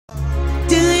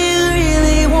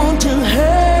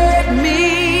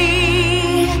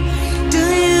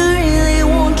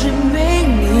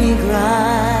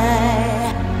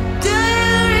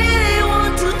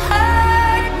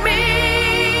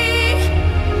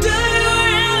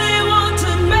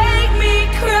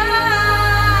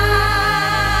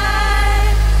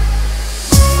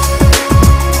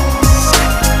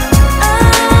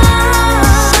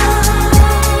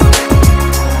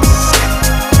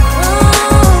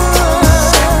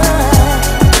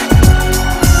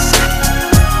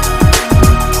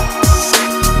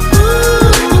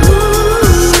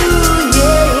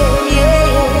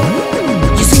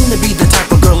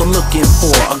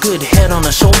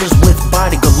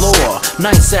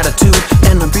nice attitude,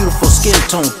 and a beautiful skin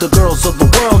tone. The girls of the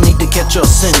world need to catch your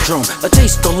syndrome. A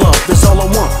taste of love is all I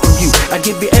want from you. I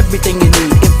give you everything you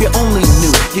need if you only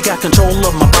knew. You got control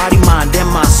of my body, mind, and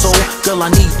my soul. Girl, I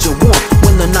need your warmth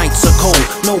when the nights are cold.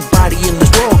 Nobody in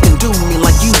this world can do me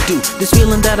like you do. This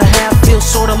feeling that I have feels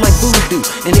sorta like voodoo.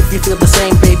 And if you feel the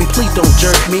same, baby, please don't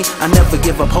jerk me. I never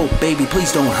give up hope, baby,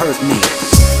 please don't hurt me.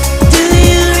 Do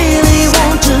you really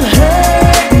want to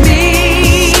hurt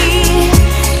me?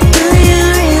 Do you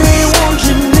really want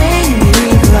to make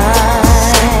me cry?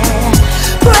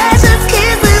 Precious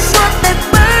kiss is what that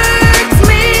burns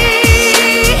me.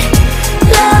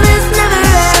 Love is never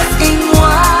asking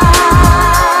why.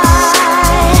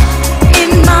 In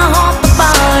my heart the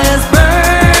fire's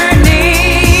burning.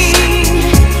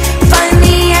 Find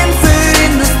the answer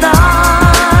in the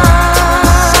stars.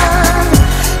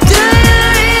 Do you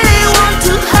really want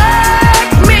to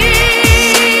hurt me?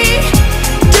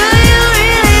 Do you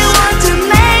really want to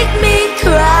make me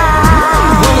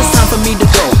cry? Well, it's time for me to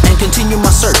go and continue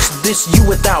my search. This you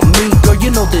without me, girl,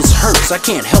 you know this hurts. I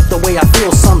can't help the way I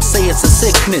feel, some say it's a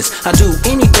sickness. I do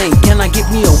anything, can I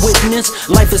get me a witness?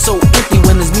 Life is so empty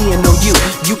when there's me and no you.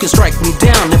 You can strike me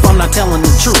down if I'm not telling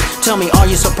the truth. Tell me, are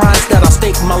you surprised that I'll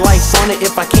stake my life on it?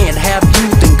 If I can't have you,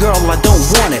 then girl, I don't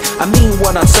want it. I mean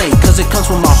what I say, cause it comes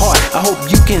from my heart. I hope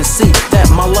you can see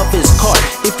that my love is caught.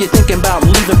 If you're thinking about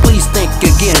leaving, please think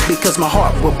again, because my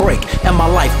heart will break and my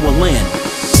life will end.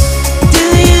 Do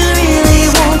you really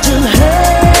want to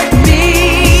hurt